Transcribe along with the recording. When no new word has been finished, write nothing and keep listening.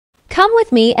Come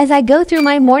with me as I go through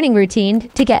my morning routine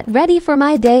to get ready for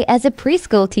my day as a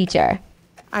preschool teacher.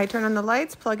 I turn on the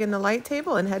lights, plug in the light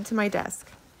table, and head to my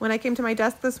desk. When I came to my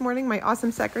desk this morning, my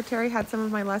awesome secretary had some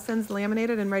of my lessons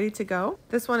laminated and ready to go.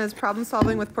 This one is Problem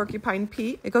Solving with Porcupine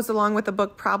Pete. It goes along with the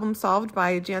book Problem Solved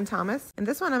by Jan Thomas. And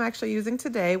this one I'm actually using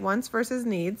today, Wants versus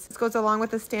Needs. This goes along with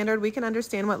the standard We Can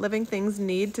Understand What Living Things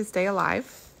Need to Stay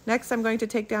Alive. Next, I'm going to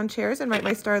take down chairs and write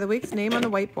my Star of the Week's name on the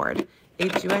whiteboard.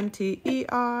 Hunter,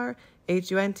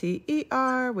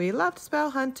 Hunter. We love to spell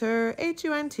Hunter,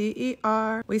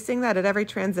 Hunter. We sing that at every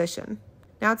transition.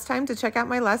 Now it's time to check out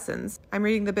my lessons. I'm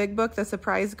reading the big book, The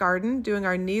Surprise Garden, doing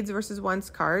our needs versus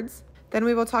wants cards. Then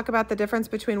we will talk about the difference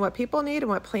between what people need and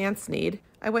what plants need.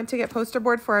 I went to get poster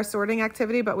board for our sorting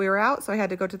activity, but we were out, so I had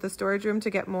to go to the storage room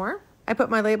to get more. I put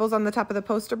my labels on the top of the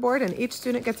poster board, and each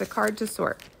student gets a card to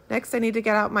sort. Next, I need to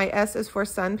get out my S is for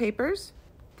sun papers.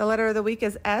 The letter of the week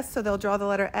is S, so they'll draw the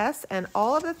letter S and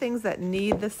all of the things that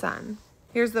need the sun.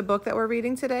 Here's the book that we're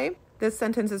reading today. This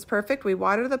sentence is perfect. We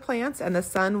water the plants and the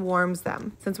sun warms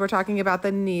them, since we're talking about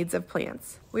the needs of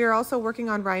plants. We are also working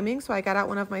on rhyming, so I got out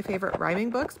one of my favorite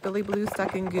rhyming books, Billy Blue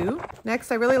Stuck in Goo.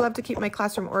 Next, I really love to keep my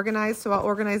classroom organized, so I'll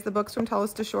organize the books from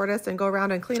tallest to shortest and go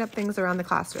around and clean up things around the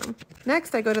classroom.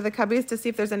 Next, I go to the cubbies to see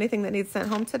if there's anything that needs sent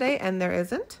home today, and there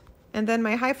isn't. And then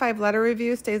my high five letter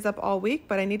review stays up all week,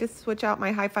 but I need to switch out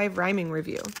my high five rhyming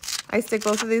review. I stick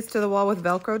both of these to the wall with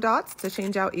Velcro dots to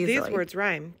change out easily. These words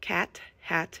rhyme: cat,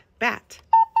 hat, bat.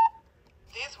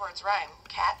 These words rhyme: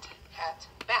 cat, hat,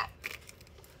 bat.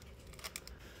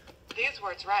 These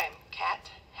words rhyme: cat,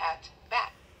 hat,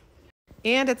 bat.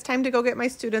 And it's time to go get my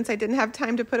students. I didn't have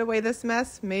time to put away this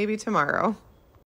mess. Maybe tomorrow.